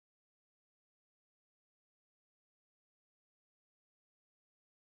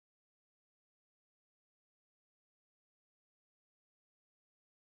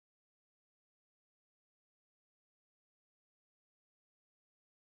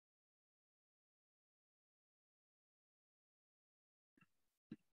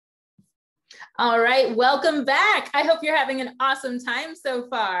All right, welcome back. I hope you're having an awesome time so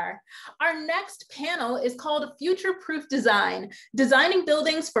far. Our next panel is called Future-Proof Design, Designing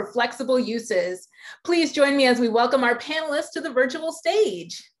Buildings for Flexible Uses. Please join me as we welcome our panelists to the virtual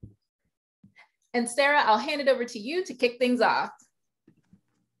stage. And Sarah, I'll hand it over to you to kick things off.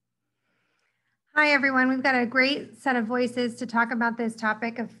 Hi, everyone. We've got a great set of voices to talk about this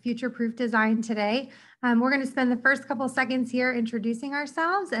topic of future-proof design today. We're going to spend the first couple seconds here introducing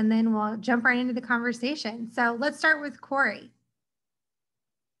ourselves, and then we'll jump right into the conversation. So let's start with Cory.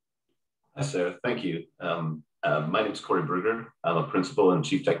 Hi, Sarah. Thank you. My name is Cory Brugger. I'm a principal and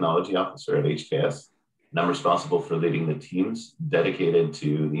chief technology officer at HKS, and I'm responsible for leading the teams dedicated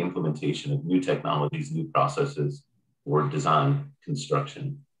to the implementation of new technologies, new processes for design,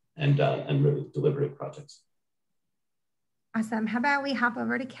 construction, and really delivery of projects. Awesome. How about we hop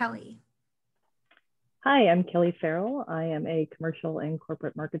over to Kelly? Hi, I'm Kelly Farrell. I am a commercial and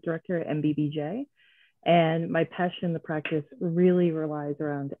corporate market director at NBBJ. And my passion in the practice really relies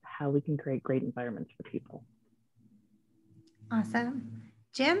around how we can create great environments for people. Awesome.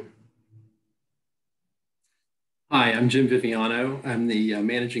 Jim? Hi, I'm Jim Viviano. I'm the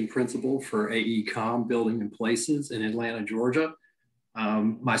managing principal for AECOM Building and Places in Atlanta, Georgia.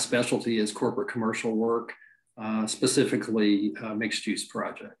 My specialty is corporate commercial work, specifically mixed-use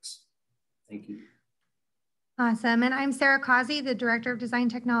projects. Thank you. Awesome. And I'm Sarah Causey, the Director of Design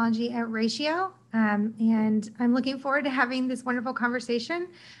Technology at Ratio. And I'm looking forward to having this wonderful conversation.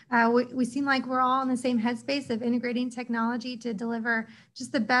 We seem like we're all in the same headspace of integrating technology to deliver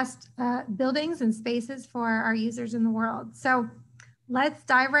just the best buildings and spaces for our users in the world. So let's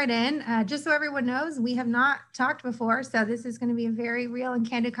dive right in. Just so everyone knows, we have not talked before, so this is going to be a very real and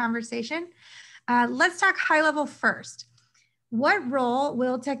candid conversation. Let's talk high level first. What role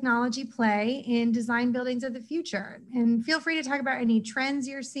will technology play in design buildings of the future? And feel free to talk about any trends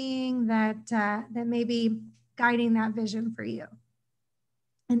you're seeing that may be guiding that vision for you.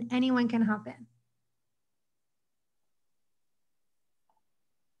 And anyone can hop in.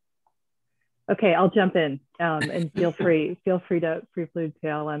 Okay, I'll jump in and feel free to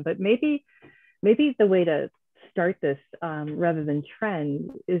tail on. But maybe the way to start this rather than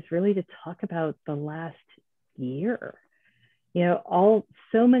trend is really to talk about the last year. You know,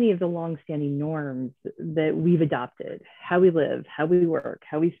 so many of the longstanding norms that we've adopted, how we live, how we work,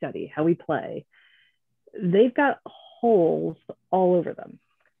 how we study, how we play, they've got holes all over them.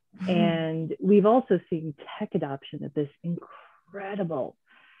 And we've also seen tech adoption at this incredible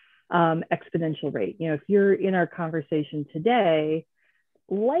exponential rate. You know, if you're in our conversation today,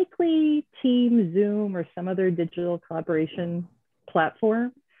 likely Teams, Zoom, or some other digital collaboration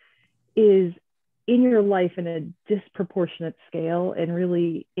platform is in your life in a disproportionate scale and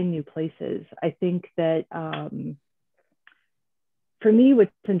really in new places. I think that for me,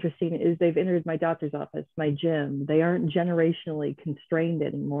 what's interesting is they've entered my doctor's office, my gym. They aren't generationally constrained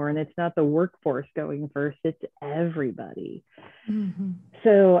anymore. And it's not the workforce going first, it's everybody. Mm-hmm.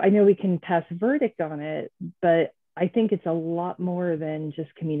 So I know we can pass verdict on it, but I think it's a lot more than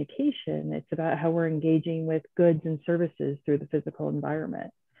just communication. It's about how we're engaging with goods and services through the physical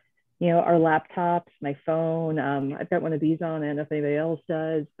environment. You know, our laptops, my phone, I've got one of these on, and if anybody else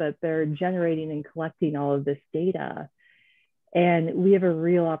does, but they're generating and collecting all of this data. And we have a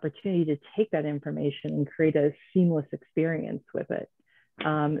real opportunity to take that information and create a seamless experience with it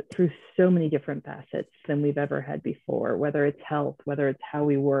through so many different facets than we've ever had before, whether it's health, whether it's how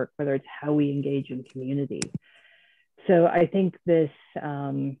we work, whether it's how we engage in community. So I think this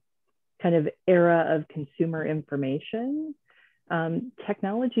kind of era of consumer information,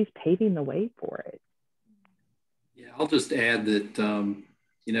 technology is paving the way for it. Yeah, I'll just add that,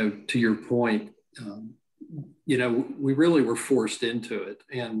 you know, to your point, you know, we really were forced into it.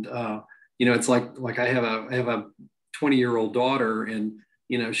 And, you know, it's like I have a 20-year-old daughter, and,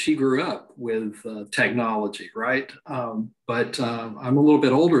 you know, she grew up with technology, right? But I'm a little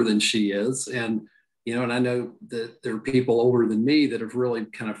bit older than she is. And, you know, and I know that there are people older than me that have really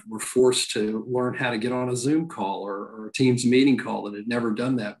kind of were forced to learn how to get on a Zoom call or a Teams meeting call that had never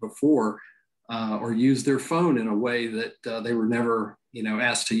done that before, or use their phone in a way that they were never, you know,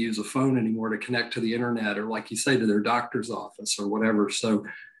 asked to use a phone anymore to connect to the internet, or like you say, to their doctor's office or whatever. So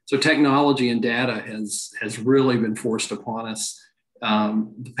technology and data has really been forced upon us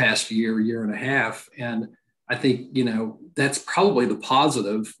the past year and a half. And I think, you know, that's probably the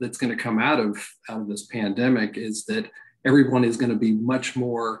positive that's going to come out of this pandemic, is that everyone is going to be much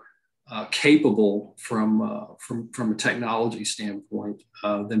more capable from a technology standpoint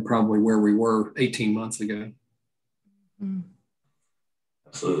than probably where we were 18 months ago.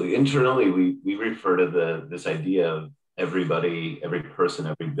 Absolutely. Internally, we refer to this idea of everybody, every person,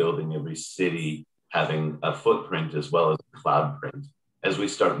 every building, every city having a footprint as well as a cloud print. As we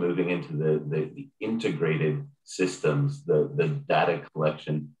start moving into the integrated systems, the data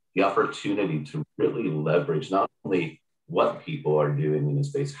collection, the opportunity to really leverage not only what people are doing in a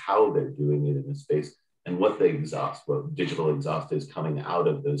space, how they're doing it in a space, and what they exhaust, what digital exhaust is coming out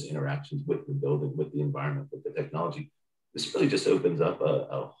of those interactions with the building, with the environment, with the technology. This really just opens up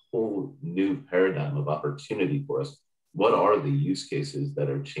a whole new paradigm of opportunity for us. What are the use cases that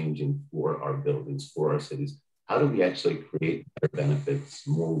are changing for our buildings, for our cities? How do we actually create better benefits,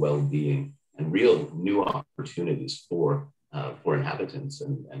 more well-being, and real new opportunities for inhabitants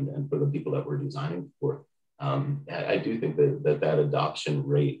and for the people that we're designing for? I do think that adoption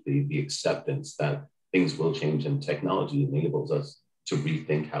rate, the acceptance that things will change and technology enables us to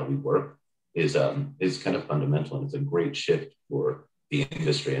rethink how we work is kind of fundamental, and it's a great shift for the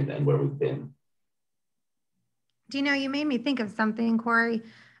industry and where we've been. Do you know, you made me think of something, Cory.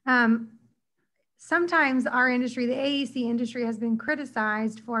 Sometimes our industry, the AEC industry, has been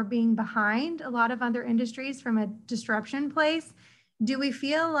criticized for being behind a lot of other industries from a disruption place. Do we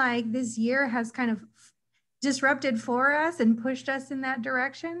feel like this year has kind of disrupted for us and pushed us in that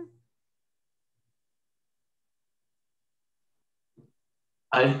direction?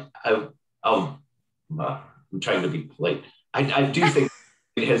 I'm trying to be polite. I do think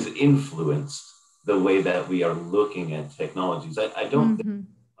it has influenced the way that we are looking at technologies. I don't think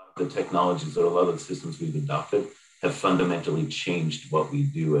the technologies or a lot of the systems we've adopted have fundamentally changed what we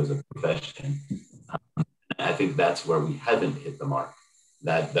do as a profession. I think that's where we haven't hit the mark,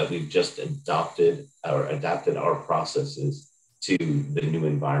 that we've just adapted our processes to the new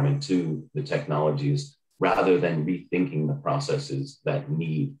environment, to the technologies, rather than rethinking the processes that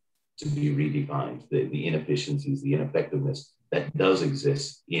need to be redefined, the inefficiencies, the ineffectiveness that does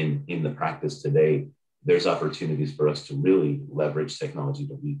exist in the practice today. There's opportunities for us to really leverage technology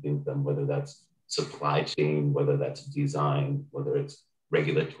to rethink them, whether that's supply chain, whether that's design, whether it's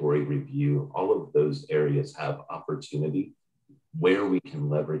regulatory review. All of those areas have opportunity where we can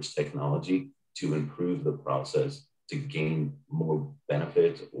leverage technology to improve the process, to gain more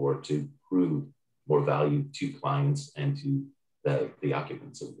benefit, or to prove more value to clients and to the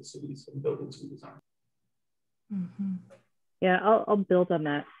occupants of the cities and buildings we design. Yeah, I'll build on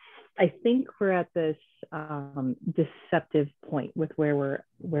that. I think we're at this deceptive point with where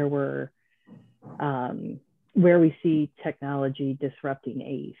we see technology disrupting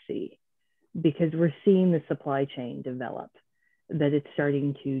AEC, because we're seeing the supply chain develop, that it's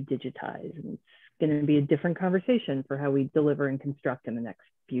starting to digitize, and it's going to be a different conversation for how we deliver and construct in the next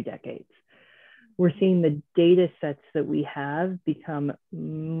few decades. We're seeing the data sets that we have become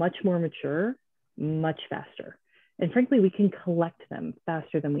much more mature, much faster. And frankly, we can collect them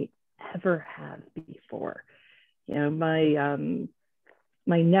faster than we ever have before. You know,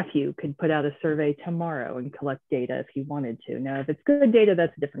 my nephew could put out a survey tomorrow and collect data if he wanted to. Now, if it's good data,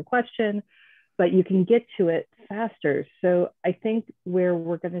 that's a different question, but you can get to it faster. So I think where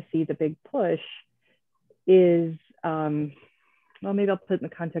we're going to see the big push is, well, maybe I'll put it in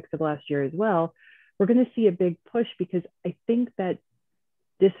the context of last year as well. We're going to see a big push because I think that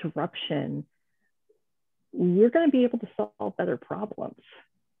disruption, we're going to be able to solve better problems.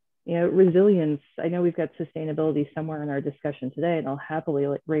 You know, resilience, I know we've got sustainability somewhere in our discussion today, and I'll happily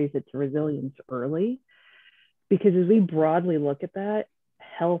raise it to resilience early, because as we broadly look at that,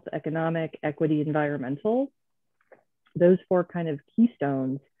 health, economic, equity, environmental, those four kind of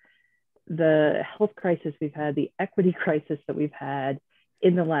keystones, the health crisis we've had, the equity crisis that we've had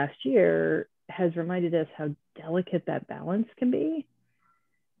in the last year has reminded us how delicate that balance can be.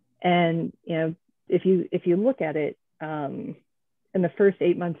 And, you know, if you look at it, in the first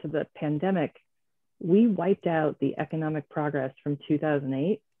 8 months of the pandemic, we wiped out the economic progress from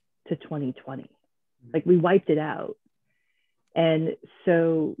 2008 to 2020. Like, we wiped it out. And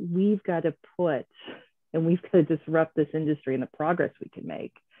so we've got to disrupt this industry and the progress we can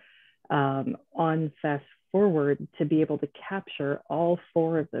make on fast forward to be able to capture all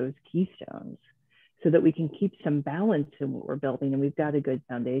four of those keystones so that we can keep some balance in what we're building, and we've got a good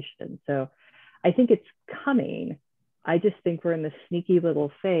foundation. So I think it's coming. I just think we're in this sneaky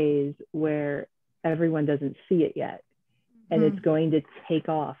little phase where everyone doesn't see it yet. And it's going to take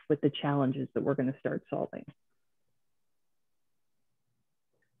off with the challenges that we're going to start solving.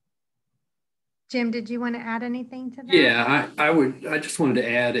 Jim, did you want to add anything to that? Yeah, I just wanted to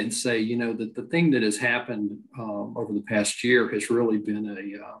add and say, you know, that the thing that has happened over the past year has really been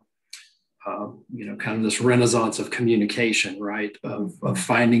you know, kind of this renaissance of communication, right? Of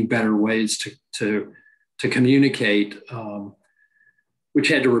finding better ways to communicate. which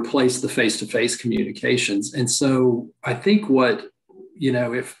had to replace the face-to-face communications. And so I think what,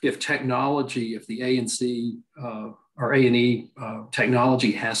 if technology, if the A&C or A&E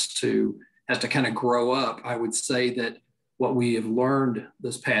technology has to kind of grow up, I would say that what we have learned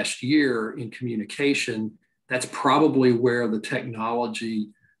this past year in communication, that's probably where the technology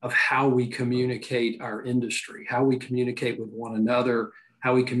of how we communicate our industry, how we communicate with one another,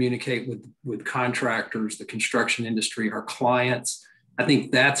 how we communicate with contractors, the construction industry, our clients. I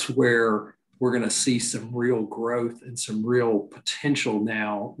think that's where we're going to see some real growth and some real potential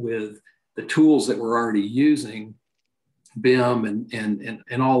now with the tools that we're already using, BIM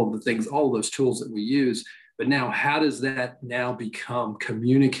and all of the things, all of those tools that we use. But now, how does that now become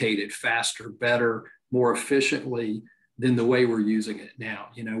communicated faster, better, more efficiently than the way we're using it now?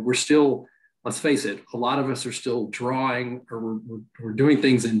 We're still, let's face it, a lot of us are still drawing, or we're doing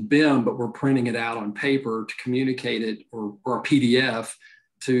things in BIM, but we're printing it out on paper to communicate it, or a PDF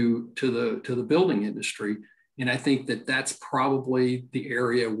to the building industry. And I think that that's probably the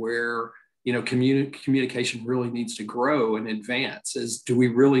area where communication really needs to grow and advance. Do we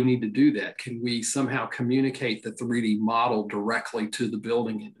really need to do that? Can we somehow communicate the 3D model directly to the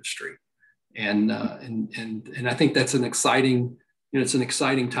building industry? And I think that's an exciting, it's an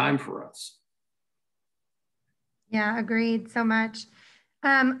exciting time for us. Yeah, agreed so much.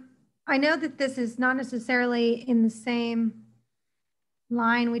 I know that this is not necessarily in the same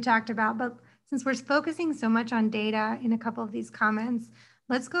line we talked about, but since we're focusing so much on data in a couple of these comments,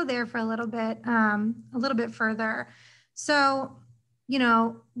 let's go there for a little bit further. So,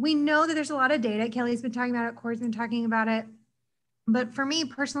 we know that there's a lot of data. Kelly's been talking about it, Cory's been talking about it. But for me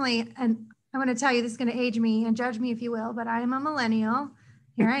personally, and I'm going to tell you, this is going to age me and judge me if you will, but I am a millennial.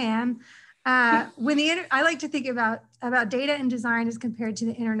 Here I am. I like to think about data and design as compared to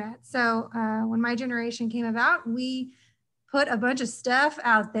the internet. So when my generation came about, we put a bunch of stuff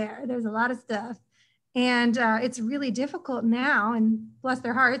out there. There's a lot of stuff. And it's really difficult now, and bless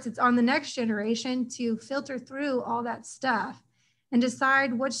their hearts, it's on the next generation to filter through all that stuff and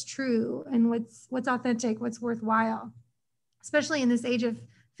decide what's true and what's authentic, what's worthwhile, especially in this age of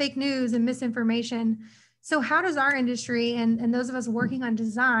fake news and misinformation. So how does our industry and those of us working on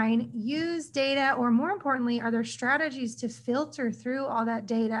design use data, or more importantly, are there strategies to filter through all that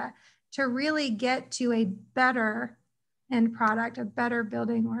data to really get to a better end product, a better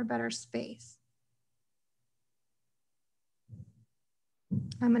building, or a better space?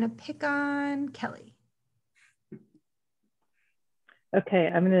 I'm going to pick on Kelly. Okay,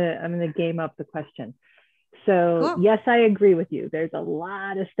 I'm gonna game up the question. So cool. Yes, I agree with you. There's a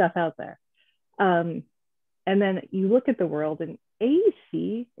lot of stuff out there. And then you look at the world, and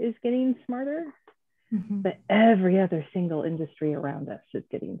AEC is getting smarter, but every other single industry around us is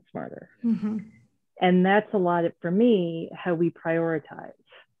getting smarter. And that's a lot of, for me, how we prioritize,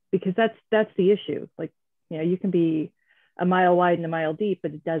 because that's the issue. Like, you can be a mile wide and a mile deep,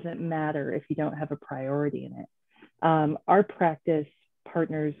 but it doesn't matter if you don't have a priority in it. Our practice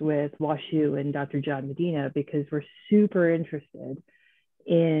partners with WashU and Dr. John Medina because we're super interested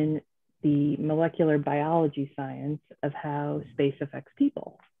in the molecular biology science of how space affects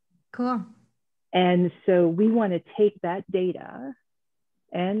people. Cool. And so we want to take that data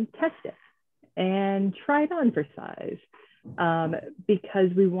and test it and try it on for size, because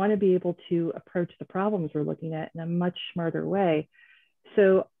we want to be able to approach the problems we're looking at in a much smarter way.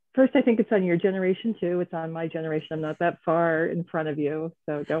 So first, I think it's on your generation too. It's on my generation. I'm not that far in front of you,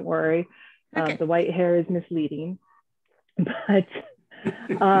 so don't worry. Okay. The white hair is misleading, but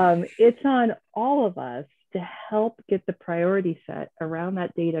it's on all of us to help get the priority set around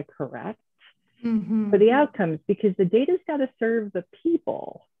that data correct for the outcomes, because the data's got to serve the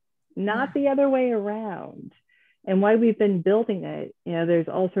people, not the other way around. And why we've been building it, there's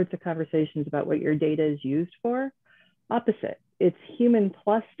all sorts of conversations about what your data is used for. Opposite. It's human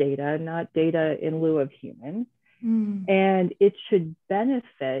plus data, not data in lieu of human. And it should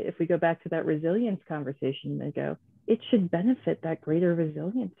benefit, if we go back to that resilience conversation ago, it should benefit that greater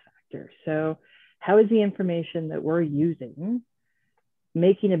resilience factor. So how is the information that we're using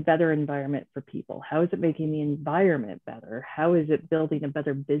making a better environment for people? How is it making the environment better? How is it building a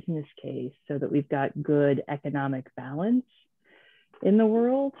better business case so that we've got good economic balance in the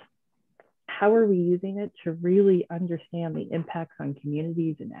world? How are we using it to really understand the impacts on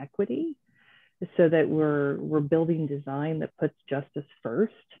communities and equity, so that we're building design that puts justice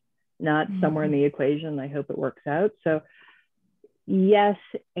first, not somewhere in the equation? I hope it works out. So yes,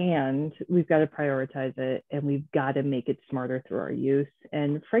 and we've got to prioritize it, and we've got to make it smarter through our use.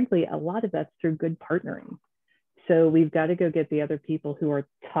 And frankly, a lot of that's through good partnering. So we've got to go get the other people who are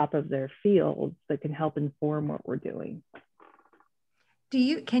top of their fields that can help inform what we're doing.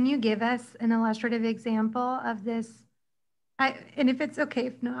 Can you give us an illustrative example of this? And if it's okay,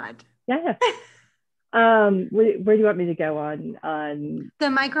 if not. Yeah. Where do you want me to go on the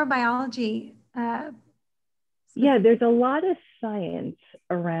microbiology? Yeah, there's a lot of science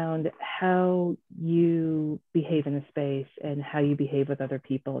around how you behave in a space and how you behave with other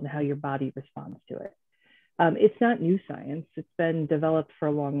people and how your body responds to it. It's not new science. It's been developed for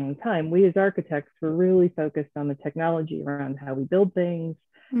a long, long time. We as architects were really focused on the technology around how we build things,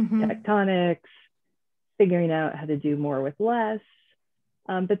 tectonics, figuring out how to do more with less.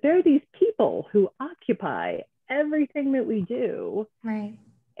 But there are these people who occupy everything that we do. Right.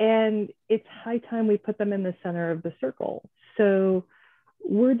 And it's high time we put them in the center of the circle. So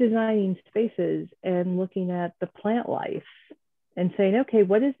we're designing spaces and looking at the plant life and saying, okay,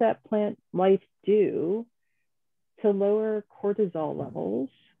 what does that plant life do to lower cortisol levels,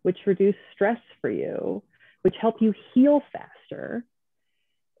 which reduce stress for you, which help you heal faster,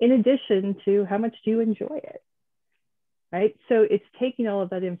 in addition to how much do you enjoy it, right? So it's taking all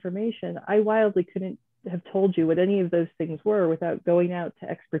of that information. I wildly couldn't have told you what any of those things were without going out to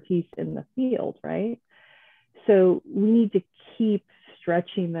expertise in the field, right? So we need to keep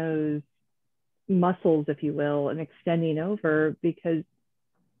stretching those muscles, if you will, and extending over, because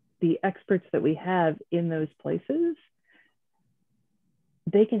the experts that we have in those places,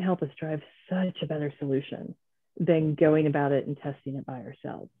 they can help us drive such a better solution than going about it and testing it by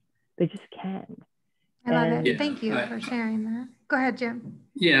ourselves. They just can. I love it. Thank you for sharing that. Go ahead, Jim.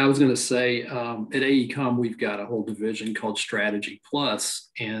 Yeah, I was going to say, at AECOM, we've got a whole division called Strategy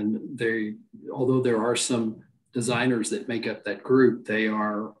Plus, and although there are some designers that make up that group, they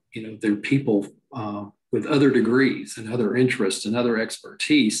are, they're people with other degrees and other interests and other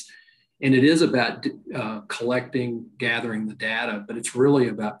expertise. And it is about collecting, gathering the data, but it's really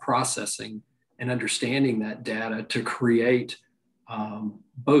about processing and understanding that data to create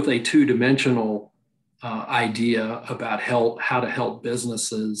both a two-dimensional idea about how to help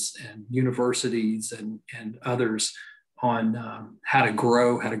businesses and universities and others on how to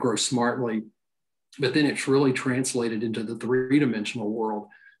grow smartly. But then it's really translated into the three-dimensional world.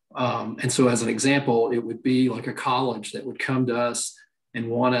 And so as an example, it would be like a college that would come to us and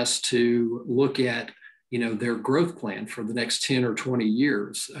want us to look at, their growth plan for the next 10 or 20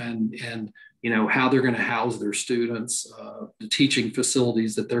 years and how they're going to house their students, the teaching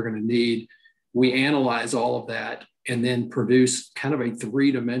facilities that they're going to need. We analyze all of that and then produce kind of a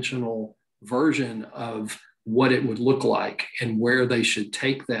three-dimensional version of what it would look like and where they should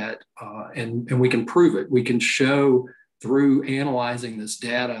take that. And we can prove it. We can show through analyzing this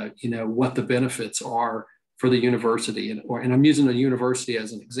data, what the benefits are for the university. And I'm using a university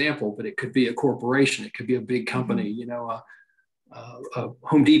as an example, but it could be a corporation. It could be a big company, a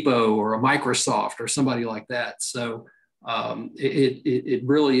Home Depot or a Microsoft or somebody like that. So it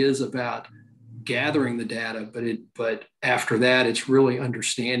really is about gathering the data, but after that, it's really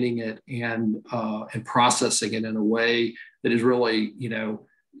understanding it and processing it in a way that is really,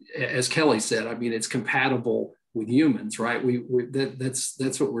 as Kelly said, I mean, it's compatible with humans, right?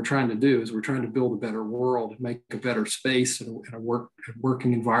 That's what we're trying to do, is we're trying to build a better world and make a better space and a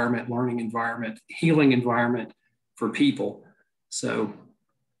working environment, learning environment, healing environment for people. So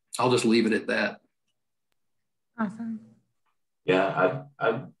I'll just leave it at that. Awesome. Yeah,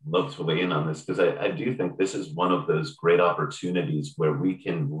 I'd love to weigh in on this, because I do think this is one of those great opportunities where we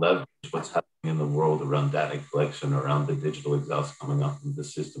can leverage what's happening in the world around data collection, around the digital exhaust coming off of the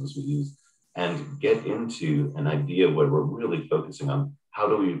systems we use, and get into an idea where we're really focusing on how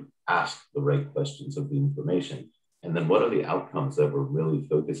do we ask the right questions of the information, and then what are the outcomes that we're really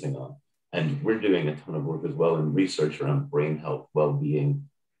focusing on. And we're doing a ton of work as well in research around brain health, well-being,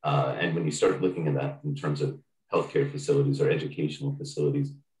 and when you start looking at that in terms of healthcare facilities or educational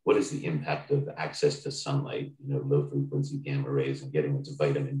facilities, what is the impact of access to sunlight, low frequency gamma rays and getting into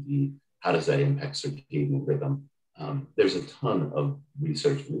vitamin D? How does that impact circadian rhythm? There's a ton of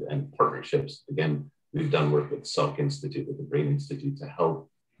research and partnerships. Again, we've done work with Salk Institute, with the Brain Institute, to help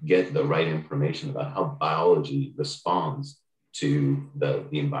get the right information about how biology responds to the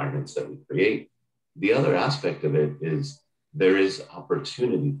environments that we create. The other aspect of it is there is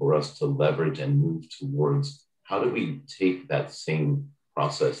opportunity for us to leverage and move towards how do we take that same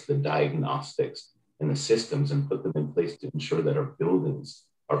process, the diagnostics and the systems, and put them in place to ensure that our buildings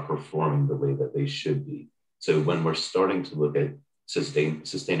are performing the way that they should be. So when we're starting to look at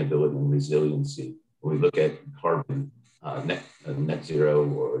sustainability and resiliency, when we look at carbon, net zero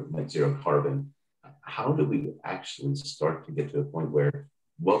or net zero carbon, how do we actually start to get to a point where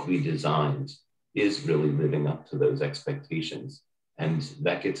what we designed is really living up to those expectations? And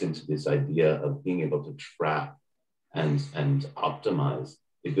that gets into this idea of being able to track and optimize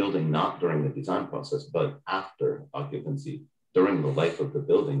the building, not during the design process, but after occupancy, during the life of the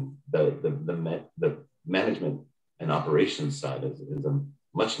building. The management and operations side is a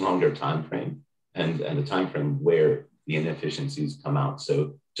much longer time frame, and a time frame where the inefficiencies come out.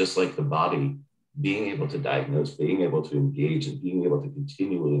 So just like the body, being able to diagnose, being able to engage, and being able to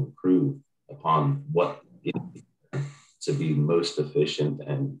continually improve upon what is to be most efficient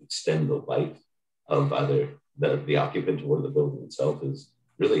and extend the life of either the occupant or the building itself is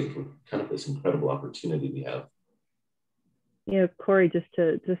really kind of this incredible opportunity we have. You know, Cory, just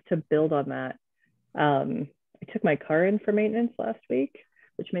to build on that, I took my car in for maintenance last week,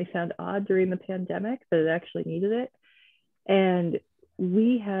 which may sound odd during the pandemic, but it actually needed it. And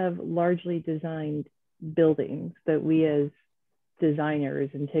we have largely designed buildings that we as designers,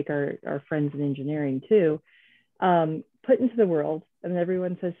 and take our friends in engineering too, put into the world, and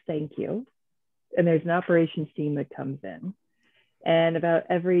everyone says thank you. And there's an operations team that comes in. And about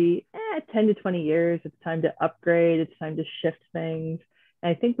every 10 to 20 years, it's time to upgrade, it's time to shift things.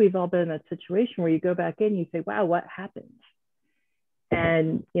 And I think we've all been in that situation where you go back in, you say, wow, what happened?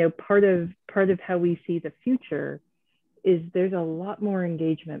 And you know, part of how we see the future is there's a lot more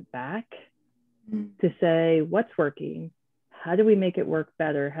engagement back to say what's working, how do we make it work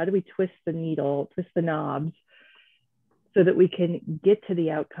better, how do we twist the needle, twist the knobs, so that we can get to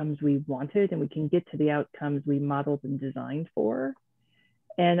the outcomes we wanted, and we can get to the outcomes we modeled and designed for.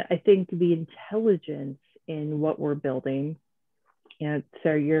 And I think the intelligence in what we're building, and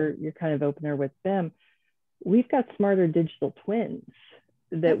so you're kind of opener with them, we've got smarter digital twins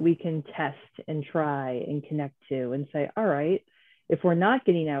that we can test and try and connect to and say, all right, if we're not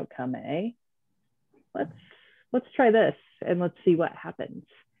getting outcome A, let's try this and let's see what happens.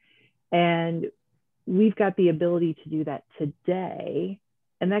 And we've got the ability to do that today.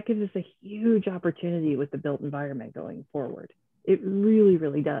 And that gives us a huge opportunity with the built environment going forward. It really,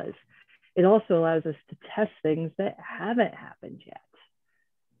 really does. It also allows us to test things that haven't happened yet,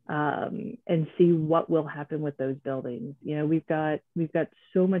 and see what will happen with those buildings. You know, we've got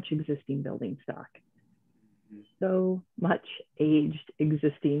so much existing building stock, so much aged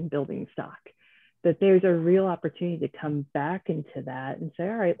existing building stock, that there's a real opportunity to come back into that and say,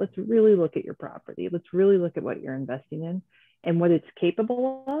 all right, let's really look at your property. Let's really look at what you're investing in and what it's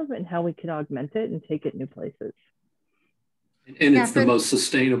capable of, and how we can augment it and take it new places. And it's the most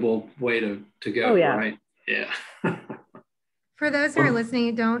sustainable way to go, right? Yeah. For those who are listening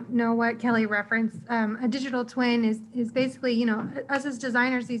who don't know what Kelly referenced, a digital twin is basically, you know, us as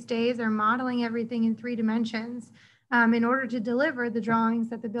designers these days are modeling everything in 3 dimensions in order to deliver the drawings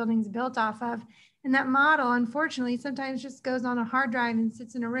that the building's built off of. And that model, unfortunately, sometimes just goes on a hard drive and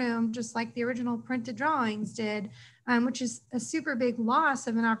sits in a room, just like the original printed drawings did, which is a super big loss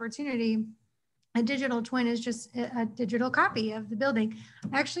of an opportunity. A digital twin is just a digital copy of the building.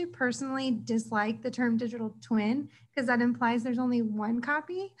 I actually personally dislike the term digital twin because that implies there's only one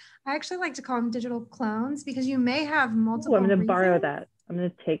copy. I actually like to call them digital clones because you may have multiple. I'm going to borrow that. I'm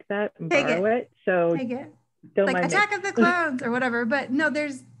going to take that and borrow it. So take it. Don't like mind Attack me. of the Clones or whatever. But no,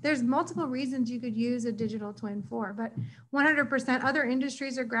 there's multiple reasons you could use a digital twin for. But 100% other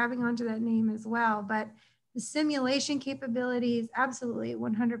industries are grabbing onto that name as well. But the simulation capabilities, absolutely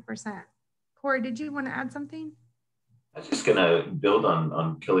 100%. Cory, did you want to add something? I was just going to build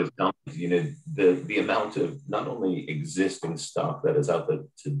on Kelly's comments. You know, the amount of not only existing stock that is out there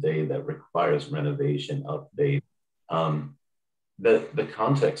today that requires renovation, update, the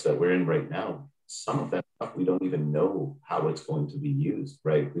context that we're in right now, some of that stuff we don't even know how it's going to be used,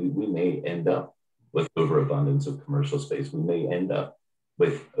 right? We may end up with overabundance of commercial space. We may end up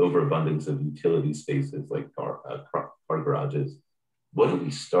with overabundance of utility spaces like car garages. What do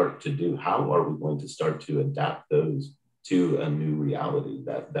we start to do? How are we going to start to adapt those to a new reality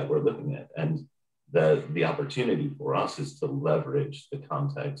that we're looking at? And the opportunity for us is to leverage the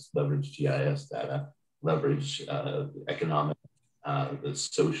context, leverage GIS data, leverage economic, the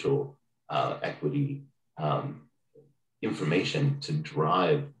social equity information to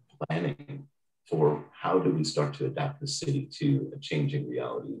drive planning for how do we start to adapt the city to a changing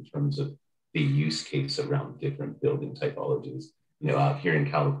reality in terms of the use case around different building typologies. You know, out here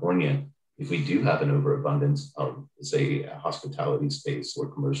in California, if we do have an overabundance of, say, a hospitality space or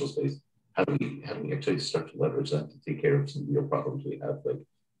commercial space, how do we actually start to leverage that to take care of some real problems we have, like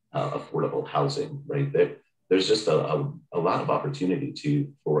affordable housing, right? There's just a lot of opportunity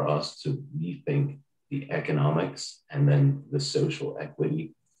for us to rethink the economics and then the social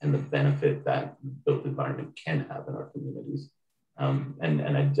equity and the benefit that the built environment can have in our communities.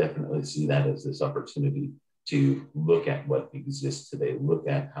 And I definitely see that as this opportunity to look at what exists today, look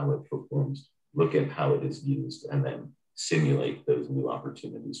at how it performs look at how it is used, and then simulate those new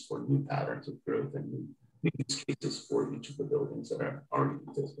opportunities for new patterns of growth and new use cases for each of the buildings that are already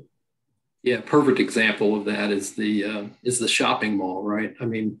existing. Yeah, perfect example of that is the shopping mall, right? I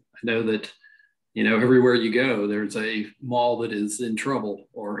mean, I know that, you know, everywhere you go, there's a mall that is in trouble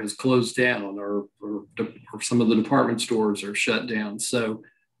or has closed down, or some of the department stores are shut down. So,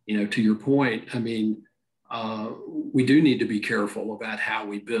 you know, to your point, I mean, we do need to be careful about how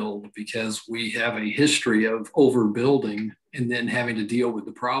we build, because we have a history of overbuilding and then having to deal with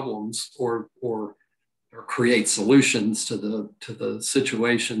the problems or create solutions to the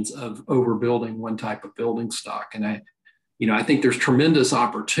situations of overbuilding one type of building stock. And I think there's tremendous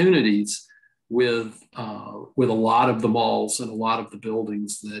opportunities with a lot of the malls and a lot of the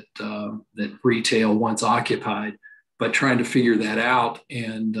buildings that retail once occupied, but trying to figure that out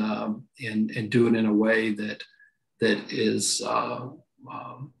and do it in a way that is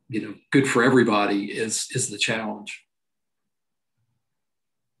good for everybody is the challenge.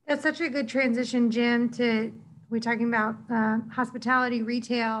 That's such a good transition, Jim, we're talking about hospitality,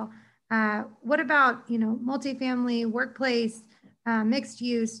 retail. What about, multifamily, workplace, mixed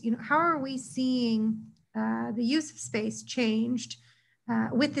use? How are we seeing the use of space changed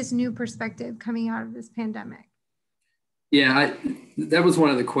with this new perspective coming out of this pandemic? Yeah, that was one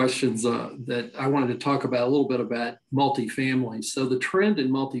of the questions that I wanted to talk about a little bit about multifamily. So the trend in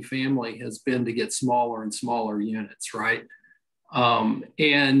multifamily has been to get smaller and smaller units, right?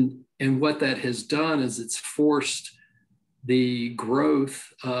 And what that has done is it's forced the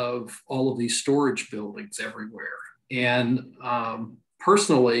growth of all of these storage buildings everywhere. And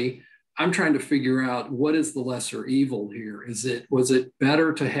personally, I'm trying to figure out what is the lesser evil here. Was it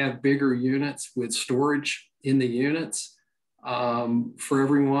better to have bigger units with storage in the units for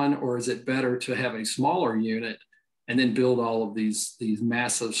everyone, or is it better to have a smaller unit and then build all of these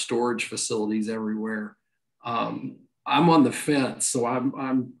massive storage facilities everywhere? I'm on the fence, so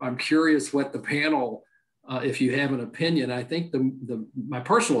I'm curious what the panel, if you have an opinion. I think my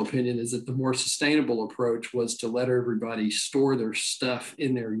personal opinion is that the more sustainable approach was to let everybody store their stuff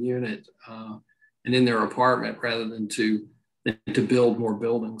in their unit and in their apartment, rather than to build more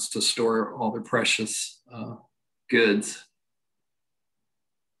buildings to store all their precious goods.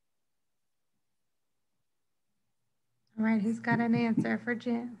 All right, who's got an answer for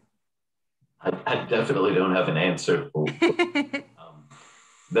Jim? I definitely don't have an answer for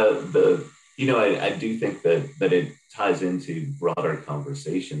I do think that it ties into broader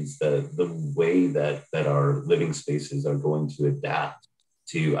conversations, the way that our living spaces are going to adapt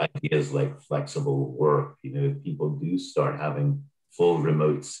to ideas like flexible work. If people do start having full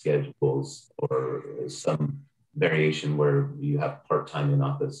remote schedules, or some variation where you have part-time in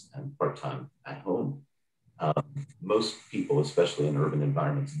office and part-time at home. Most people, especially in urban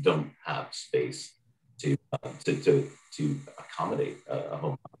environments, don't have space to accommodate a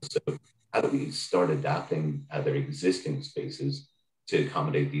home office. So how do we start adapting their existing spaces to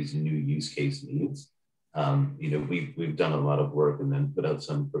accommodate these new use case needs? We've done a lot of work and then put out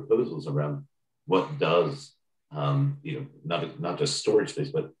some proposals around what does not just storage space,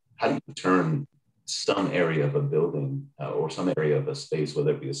 but how do you turn some area of a building or some area of a space,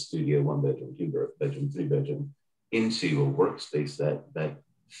 whether it be a studio, 1 bedroom, 2 bedroom, 3 bedroom, into a workspace that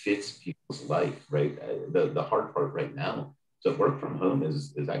fits people's life, right? The hard part right now, so work from home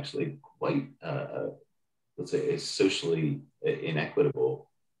is actually quite, let's say, a socially inequitable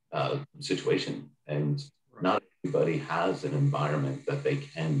situation. And not everybody has an environment that they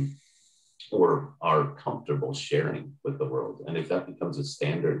can or are comfortable sharing with the world. And if that becomes a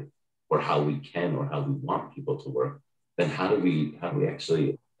standard for how we can or how we want people to work, then how do we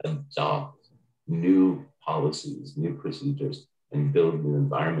actually adopt new policies, new procedures, and build new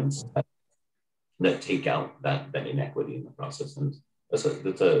environments that take out that inequity in the process? And that's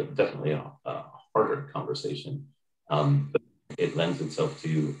definitely a harder conversation. But it lends itself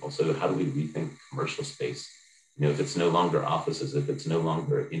to also, how do we rethink commercial space? If it's no longer offices, if it's no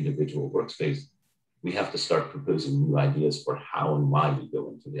longer individual workspace, we have to start proposing new ideas for how and why we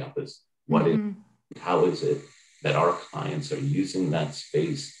go into the office. How is it that our clients are using that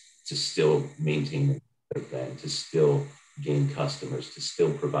space to still maintain their brand, to still gain customers, to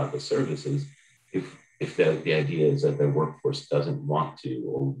still provide the services, if the idea is that their workforce doesn't want to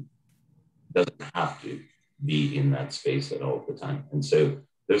or doesn't have to be in that space at all the time? And so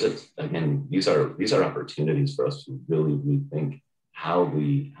these are opportunities for us to really rethink how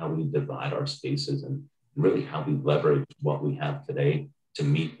we divide our spaces, and really how we leverage what we have today to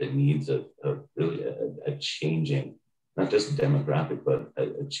meet the needs of really a changing, not just demographic, but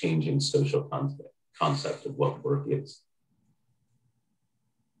a changing social concept of what work is.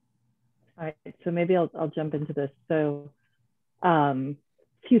 All right, so maybe I'll jump into this. So,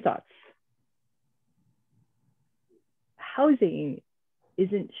 few thoughts. Housing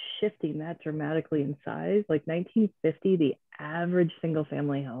isn't shifting that dramatically in size. Like 1950, the average single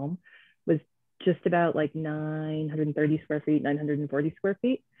family home was just about like 930 square feet, 940 square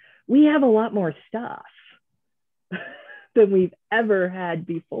feet. We have a lot more stuff than we've ever had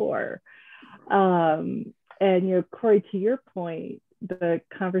before. And, Cory, to your point, the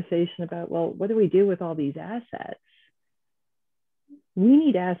conversation about, well, what do we do with all these assets? We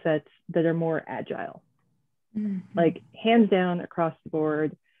need assets that are more agile. Like hands down across the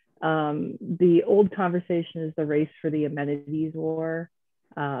board. The old conversation is the race for the amenities war.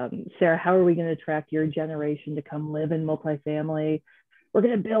 Sarah, how are we going to attract your generation to come live in multifamily? We're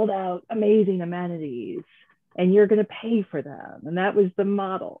going to build out amazing amenities and you're going to pay for them. And that was the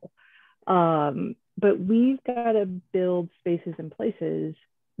model. But we've got to build spaces and places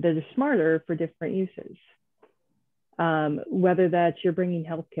that are smarter for different uses. Whether that's you're bringing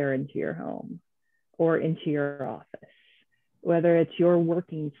healthcare into your home or into your office, whether it's you're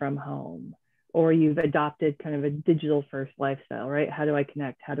working from home or you've adopted kind of a digital first lifestyle, right? How do I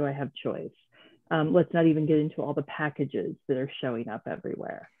connect? How do I have choice? Let's not even get into all the packages that are showing up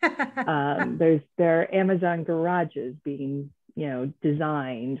everywhere. There are Amazon garages being,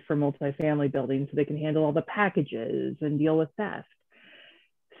 designed for multifamily buildings so they can handle all the packages and deal with theft.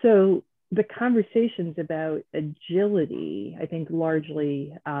 So the conversations about agility, I think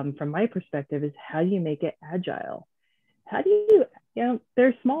largely from my perspective, is how do you make it agile? How do you,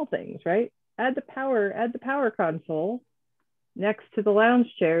 there's small things, right? Add the power console next to the lounge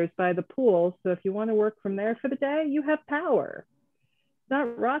chairs by the pool. So if you want to work from there for the day, you have power. It's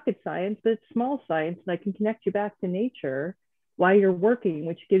not rocket science, but it's small science that can connect you back to nature while you're working,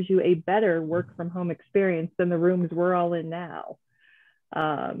 which gives you a better work from home experience than the rooms we're all in now.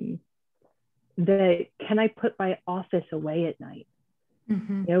 Can I put my office away at night?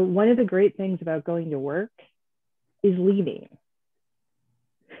 One of the great things about going to work is leaving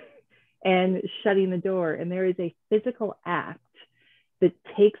and shutting the door. And there is a physical act that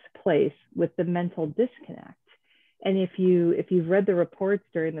takes place with the mental disconnect. And if you've read the reports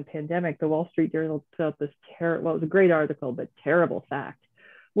during the pandemic, the Wall Street Journal put out this it was a great article, but terrible fact.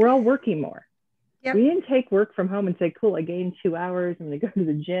 We're all working more. Yep. We didn't take work from home and say, cool, I gained 2 hours. I'm going to go to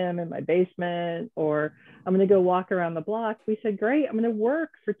the gym in my basement, or I'm going to go walk around the block. We said, great, I'm going to work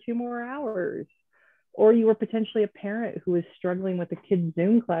for 2 more hours. Or you were potentially a parent who was struggling with a kid's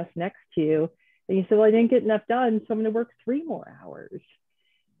Zoom class next to you. And you said, well, I didn't get enough done, so I'm going to work 3 more hours.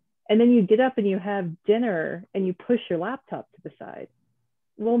 And then you get up and you have dinner and you push your laptop to the side.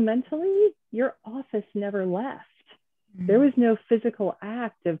 Well, mentally, your office never left. There was no physical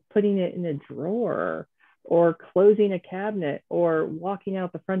act of putting it in a drawer or closing a cabinet or walking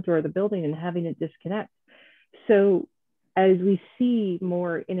out the front door of the building and having it disconnect. So as we see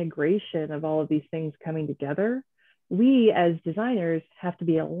more integration of all of these things coming together, we as designers have to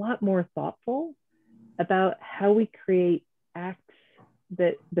be a lot more thoughtful about how we create acts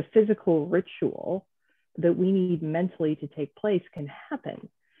that the physical ritual that we need mentally to take place can happen.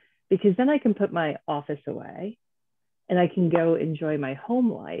 Because then I can put my office away and I can go enjoy my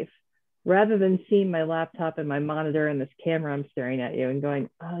home life rather than seeing my laptop and my monitor and this camera I'm staring at you and going,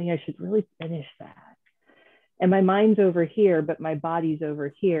 oh yeah, I should really finish that. And my mind's over here, but my body's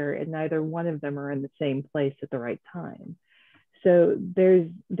over here, and neither one of them are in the same place at the right time. So there's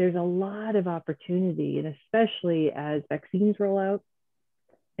a lot of opportunity, and especially as vaccines roll out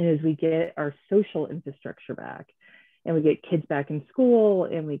and as we get our social infrastructure back and we get kids back in school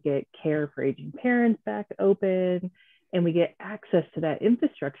and we get care for aging parents back open and we get access to that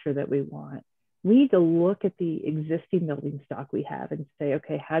infrastructure that we want, we need to look at the existing building stock we have and say,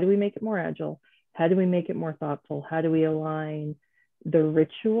 okay, how do we make it more agile? How do we make it more thoughtful? How do we align the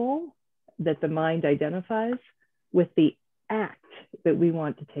ritual that the mind identifies with the act that we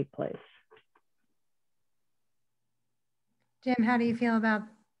want to take place? Jim, how do you feel about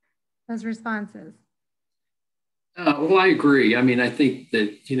those responses? Well, I agree. I mean, I think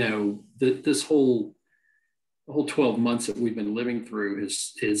that, this whole 12 months that we've been living through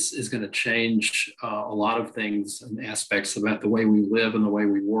is going to change a lot of things and aspects about the way we live and the way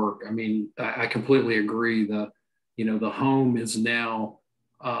we work. I mean, I completely agree. The home is now,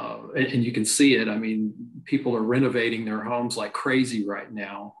 and you can see it. I mean, people are renovating their homes like crazy right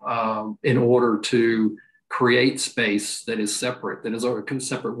now in order to create space that is separate, that is a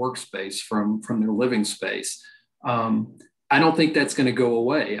separate workspace from their living space. I don't think that's going to go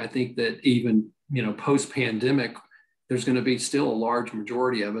away. I think that even post-pandemic, there's going to be still a large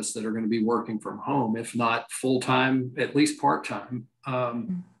majority of us that are going to be working from home, if not full-time, at least part-time.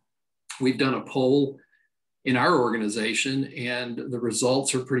 we've done a poll in our organization, and the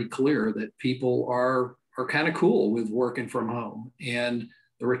results are pretty clear that people are kind of cool with working from home, and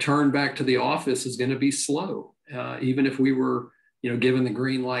the return back to the office is going to be slow. Even if we were, given the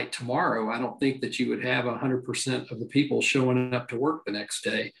green light tomorrow, I don't think that you would have 100% of the people showing up to work the next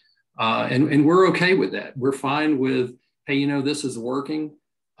day. And we're okay with that. We're fine with, hey, this is working.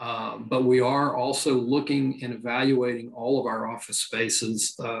 But we are also looking and evaluating all of our office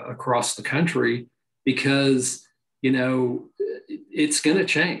spaces across the country, because, it's going to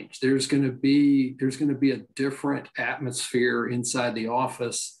change. There's going to be a different atmosphere inside the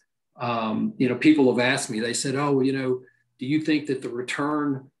office. People have asked me, they said, oh, do you think that the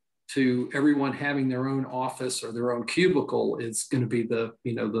return to everyone having their own office or their own cubicle is going to be the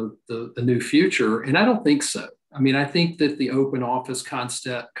new future? And I don't think so. I mean, I think that the open office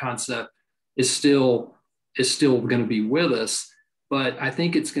concept is still going to be with us, but I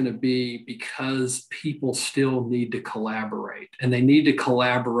think it's going to be because people still need to collaborate, and they need to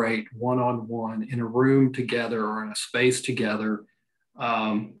collaborate one-on-one in a room together or in a space together.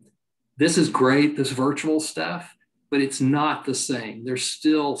 This is great, this virtual stuff, but it's not the same. There's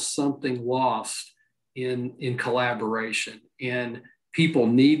still something lost in collaboration, and people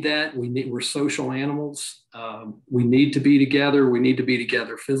need that. We're social animals. We need to be together. We need to be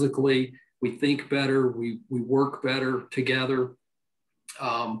together physically. We think better. We work better together.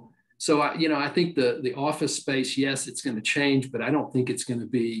 So I think the office space, yes, it's going to change, but I don't think it's going to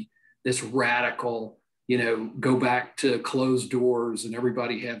be this radical, go back to closed doors and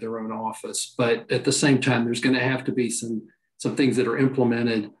everybody have their own office. But at the same time, there's going to have to be some things that are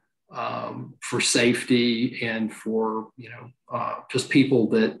implemented for safety and for, just people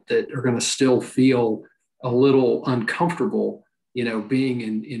that are going to still feel a little uncomfortable, being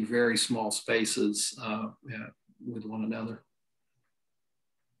in very small spaces with one another.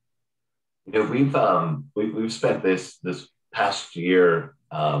 We've spent this past year,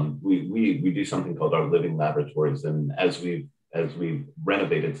 we do something called our living laboratories, and as we've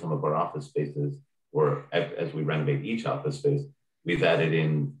renovated some of our office spaces, or as we renovate each office space, we've added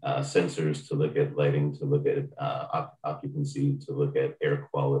in sensors to look at lighting, to look at occupancy, to look at air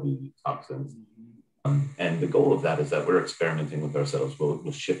quality, toxins. And the goal of that is that we're experimenting with ourselves.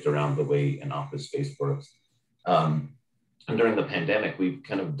 We'll shift around the way an office space works. And during the pandemic, we've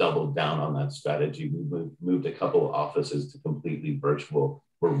kind of doubled down on that strategy. We moved a couple of offices to completely virtual.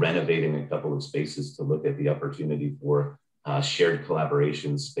 We're renovating a couple of spaces to look at the opportunity for shared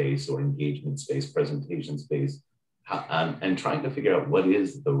collaboration space or engagement space, presentation space, and trying to figure out what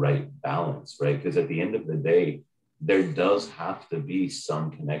is the right balance, right? Because at the end of the day, there does have to be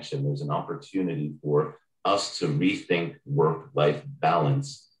some connection. There's an opportunity for us to rethink work-life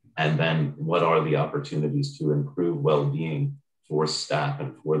balance. And then what are the opportunities to improve well-being for staff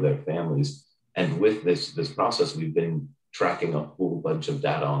and for their families? And with this process, we've been tracking a whole bunch of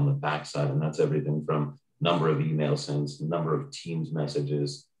data on the backside. And that's everything from number of emails sent, number of Teams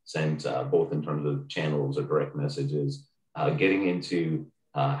messages sent, both in terms of channels or direct messages, getting into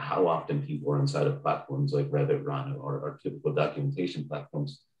how often people are inside of platforms like Reddit, Rhino, or typical documentation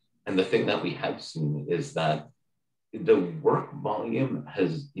platforms. And the thing that we have seen is that the work volume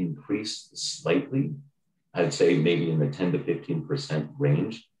has increased slightly. I'd say maybe in the 10 to 15%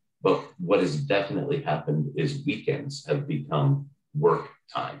 range. But what has definitely happened is weekends have become work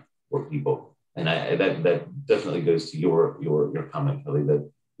time for people. And that definitely goes to your comment, Kelly, that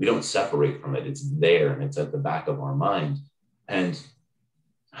we don't separate from it. It's there and it's at the back of our mind. And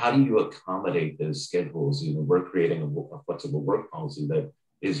how do you accommodate those schedules? We're creating a flexible work policy that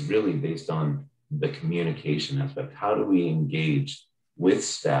is really based on the communication aspect. How do we engage with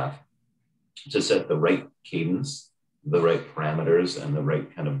staff to set the right cadence, the right parameters, and the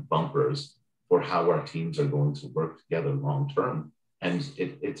right kind of bumpers for how our teams are going to work together long term? And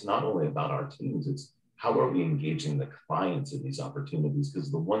it's not only about our teams, it's how are we engaging the clients in these opportunities?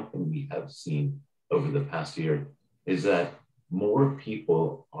 Because the one thing we have seen over the past year is that more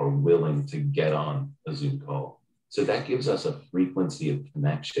people are willing to get on a Zoom call. So that gives us a frequency of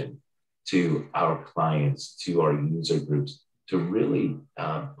connection to our clients, to our user groups, to really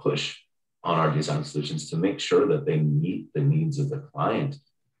push on our design solutions to make sure that they meet the needs of the client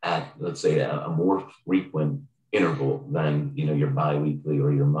at, let's say, a more frequent interval than your bi-weekly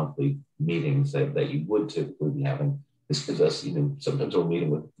or your monthly meetings that you would typically be having. This gives us, sometimes we're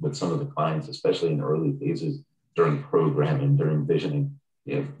meeting with some of the clients, especially in early phases during programming, during visioning,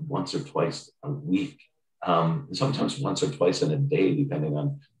 once or twice a week, sometimes once or twice in a day, depending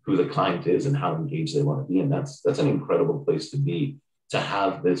on who the client is and how engaged they want to be. And that's an incredible place to be, to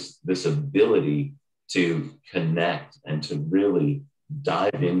have this ability to connect and to really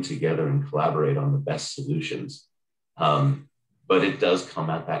dive in together and collaborate on the best solutions. But it does come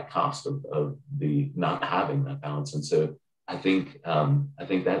at that cost of the not having that balance. And so I think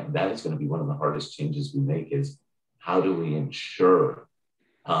that is going to be one of the hardest changes we make, is how do we ensure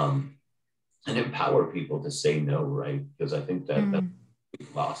and empower people to say no, right? Because I think that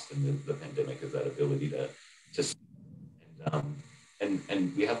we've lost in the pandemic is that ability to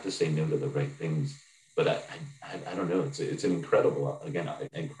and we have to say no to the right things. But I don't know. It's an incredible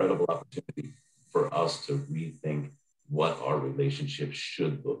opportunity for us to rethink what our relationship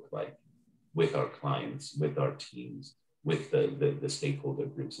should look like with our clients, with our teams, with the stakeholder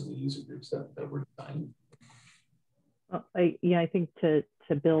groups and the user groups that we're designing. Well, I think to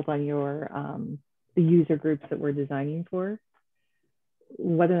build on your the user groups that we're designing for,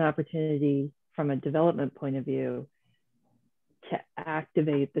 what an opportunity from a development point of view to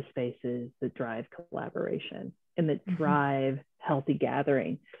activate the spaces that drive collaboration and that drive healthy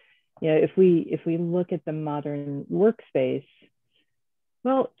gathering. If we look at the modern workspace,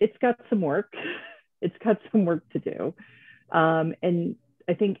 well, it's got some work. It's got some work to do. And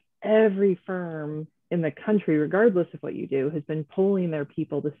I think every firm in the country, regardless of what you do, has been polling their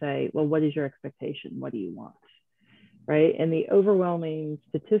people to say, well, what is your expectation? What do you want? Right? And the overwhelming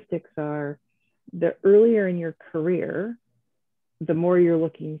statistics are the earlier in your career, the more you're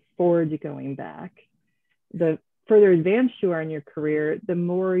looking forward to going back. The further advanced you are in your career, the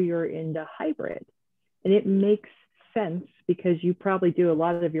more you're into hybrid. And it makes sense because you probably do a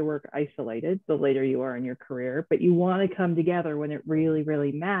lot of your work isolated the later you are in your career, but you want to come together when it really,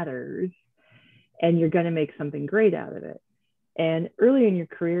 really matters, and you're going to make something great out of it. And early in your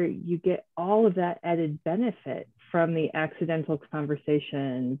career, you get all of that added benefit from the accidental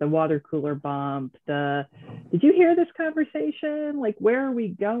conversation, the water cooler bump, did you hear this conversation? Like, where are we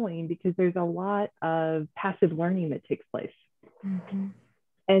going? Because there's a lot of passive learning that takes place.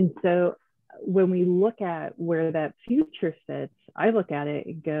 And so when we look at where that future sits, I look at it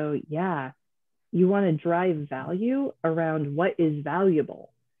and go, yeah, you want to drive value around what is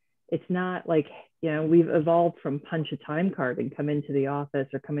valuable. It's not like, we've evolved from punch a time card and come into the office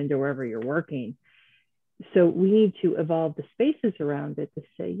or come into wherever you're working. So we need to evolve the spaces around it to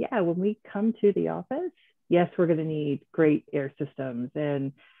say, yeah, when we come to the office, yes, we're going to need great air systems.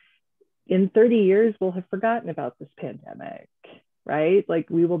 And in 30 years, we'll have forgotten about this pandemic, right? Like,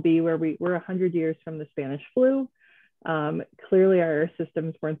 we will be where we're 100 years from the Spanish flu. Clearly, our air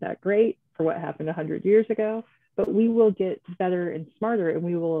systems weren't that great for what happened 100 years ago, but we will get better and smarter, and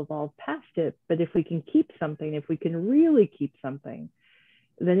we will evolve past it. But if we can keep something, if we can really keep something,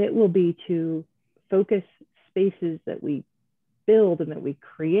 then it will be to focus spaces that we build and that we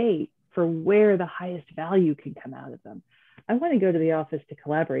create for where the highest value can come out of them. I want to go to the office to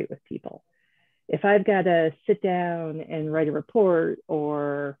collaborate with people. If I've got to sit down and write a report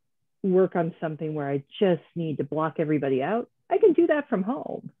or work on something where I just need to block everybody out, I can do that from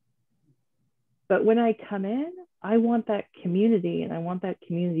home. But when I come in, I want that community, and I want that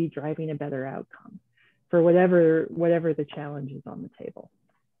community driving a better outcome for whatever the challenge is on the table.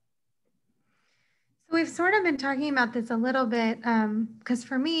 We've sort of been talking about this a little bit, because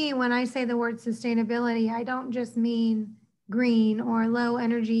for me, when I say the word sustainability, I don't just mean green or low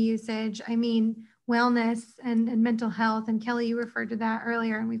energy usage. I mean wellness and mental health. And Kelly, you referred to that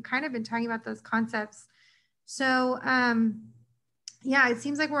earlier, and we've kind of been talking about those concepts. So yeah, it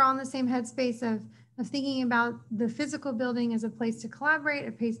seems like we're all in the same headspace of thinking about the physical building as a place to collaborate,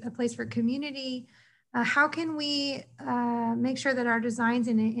 a place for community. How can we make sure that our designs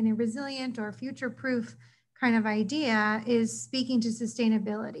in a resilient or future-proof kind of idea is speaking to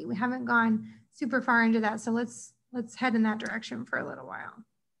sustainability? We haven't gone super far into that, so let's head in that direction for a little while.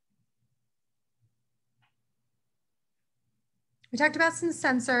 We talked about some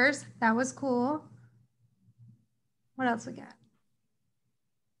sensors. That was cool. What else we got?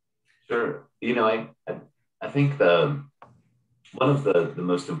 Sure. I think one of the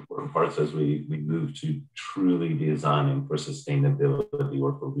most important parts as we move to truly designing for sustainability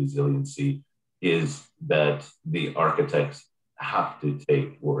or for resiliency is that the architects have to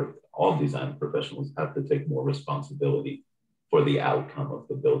take, or all design professionals have to take more responsibility for the outcome of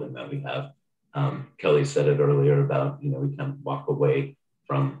the building that we have. Kelly said it earlier about, we can walk away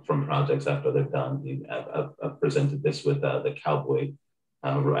from projects after they're done. I've presented this with the cowboy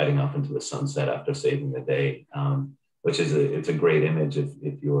riding off into the sunset after saving the day. Which is it's a great image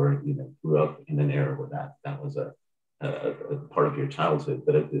if you're grew up in an era where that was a part of your childhood.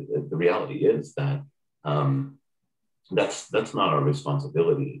 But the reality is that that's not our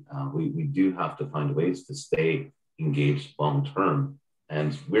responsibility. We do have to find ways to stay engaged long term,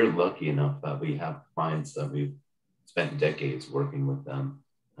 and we're lucky enough that we have clients that we've spent decades working with them.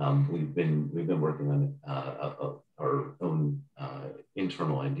 We've been working on our own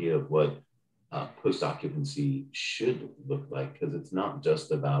internal idea of what post-occupancy should look like, because it's not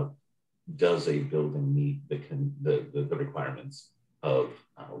just about does a building meet the requirements of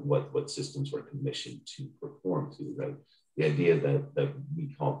what systems were commissioned to perform to, right? The idea that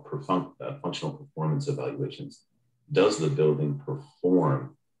we call functional performance evaluations. Does the building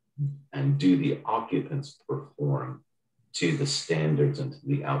perform, and do the occupants perform to the standards and to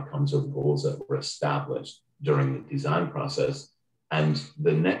the outcomes or goals that were established during the design process? And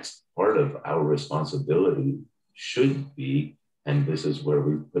the next part of our responsibility should be, and this is where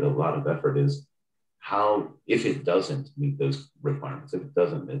we put a lot of effort, is how, if it doesn't meet those requirements, if it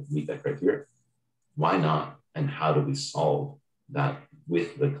doesn't meet that criteria, why not? And how do we solve that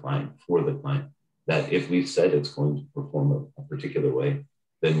with the client, for the client? That if we've said it's going to perform a particular way,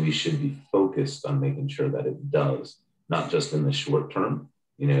 then we should be focused on making sure that it does, not just in the short term,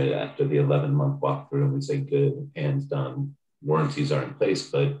 after the 11-month walkthrough and we say good, hands done, warranties are in place,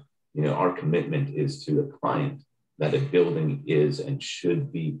 but our commitment is to the client that a building is and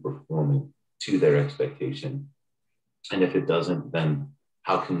should be performing to their expectation. And if it doesn't, then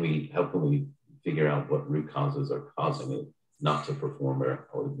how can we figure out what root causes are causing it not to perform,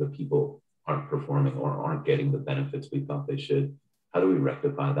 or the people aren't performing or aren't getting the benefits we thought they should? How do we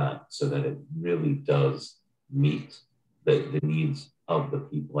rectify that so that it really does meet the needs of the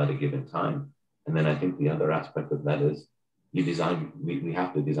people at a given time? And then I think the other aspect of that is we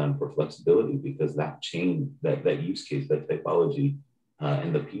have to design for flexibility, because that use case, that typology,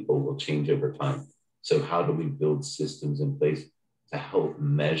 and the people will change over time. So how do we build systems in place to help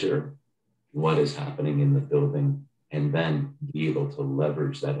measure what is happening in the building, and then be able to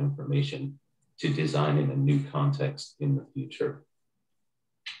leverage that information to design in a new context in the future?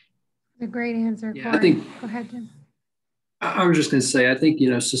 A great answer, Yeah, Cory. Go ahead, Jim. I was just going to say, I think,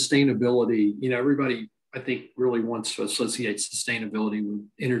 sustainability, everybody, I think, really wants to associate sustainability with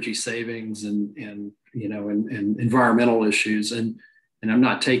energy savings and environmental issues. And I'm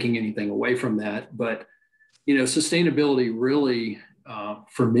not taking anything away from that, but, sustainability really,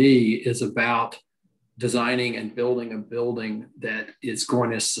 for me, is about designing and building a building that is going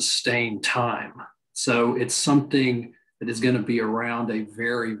to sustain time. So it's something that is going to be around a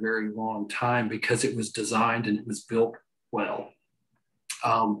very, very long time, because it was designed and it was built well.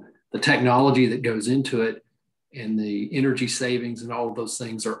 The technology that goes into it and the energy savings and all of those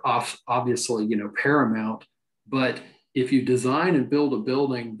things are obviously, paramount. But if you design and build a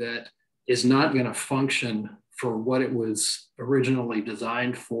building that is not going to function for what it was originally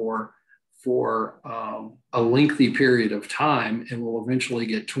designed for a lengthy period of time, and will eventually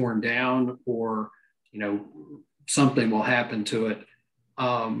get torn down, or, something will happen to it,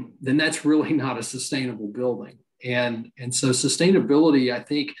 then that's really not a sustainable building. And so sustainability, I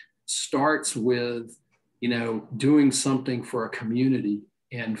think, starts with, doing something for a community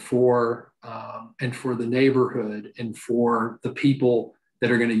and for the neighborhood and for the people that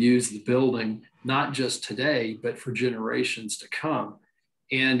are going to use the building, not just today, but for generations to come.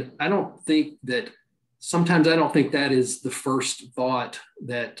 And sometimes I don't think that is the first thought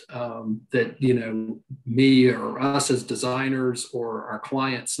that me or us as designers or our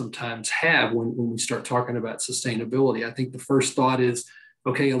clients sometimes have when we start talking about sustainability. I think the first thought is,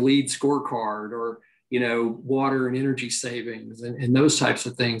 okay, a LEED scorecard, or water and energy savings and those types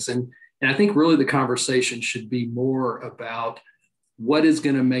of things. And I think really the conversation should be more about what is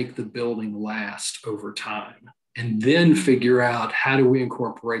going to make the building last over time, and then figure out how do we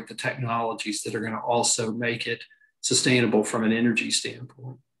incorporate the technologies that are going to also make it sustainable from an energy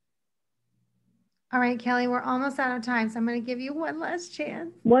standpoint. All right, Kelly, we're almost out of time, so I'm going to give you one last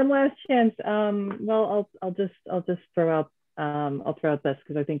chance. One last chance. Well, I'll just throw out this,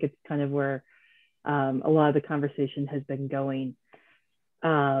 because I think it's kind of where a lot of the conversation has been going.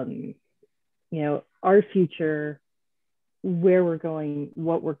 Our future, where we're going,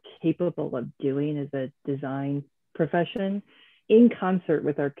 what we're capable of doing as a design profession, in concert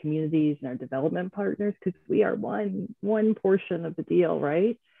with our communities and our development partners, because we are one portion of the deal,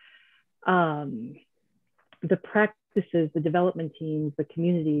 right? The practices, the development teams, the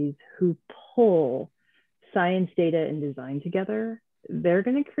communities who pull science, data, and design together, they're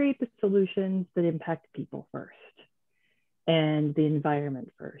going to create the solutions that impact people first and the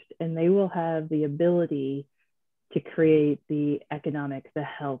environment first. And they will have the ability to create the economic, the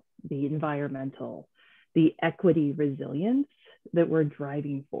health, the environmental, the equity resilience that we're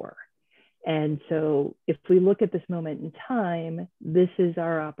driving for. And so if we look at this moment in time, this is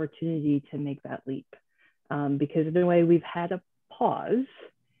our opportunity to make that leap. Because in a way we've had a pause,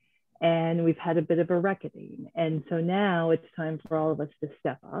 and we've had a bit of a reckoning. And so now it's time for all of us to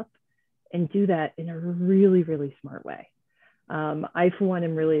step up and do that in a really, really smart way. I, for one,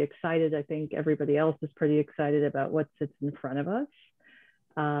 am really excited. I think everybody else is pretty excited about what sits in front of us.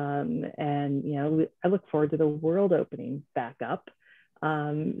 And, you know, I look forward to the world opening back up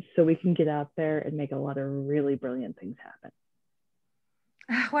so we can get out there and make a lot of really brilliant things happen.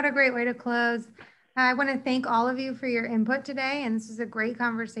 What a great way to close. I want to thank all of you for your input today. And this is a great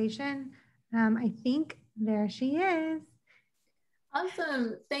conversation. I think there she is.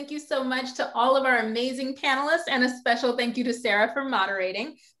 Awesome. Thank you so much to all of our amazing panelists, and a special thank you to Sarah for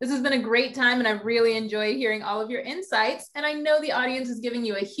moderating. This has been a great time, and I've really enjoyed hearing all of your insights. And I know the audience is giving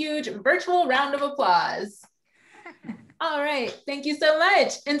you a huge virtual round of applause. All right, thank you so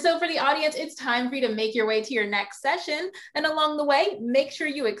much. And so for the audience, it's time for you to make your way to your next session. And along the way, make sure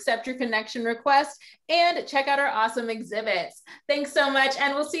you accept your connection request and check out our awesome exhibits. Thanks so much,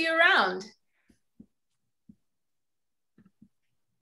 and we'll see you around.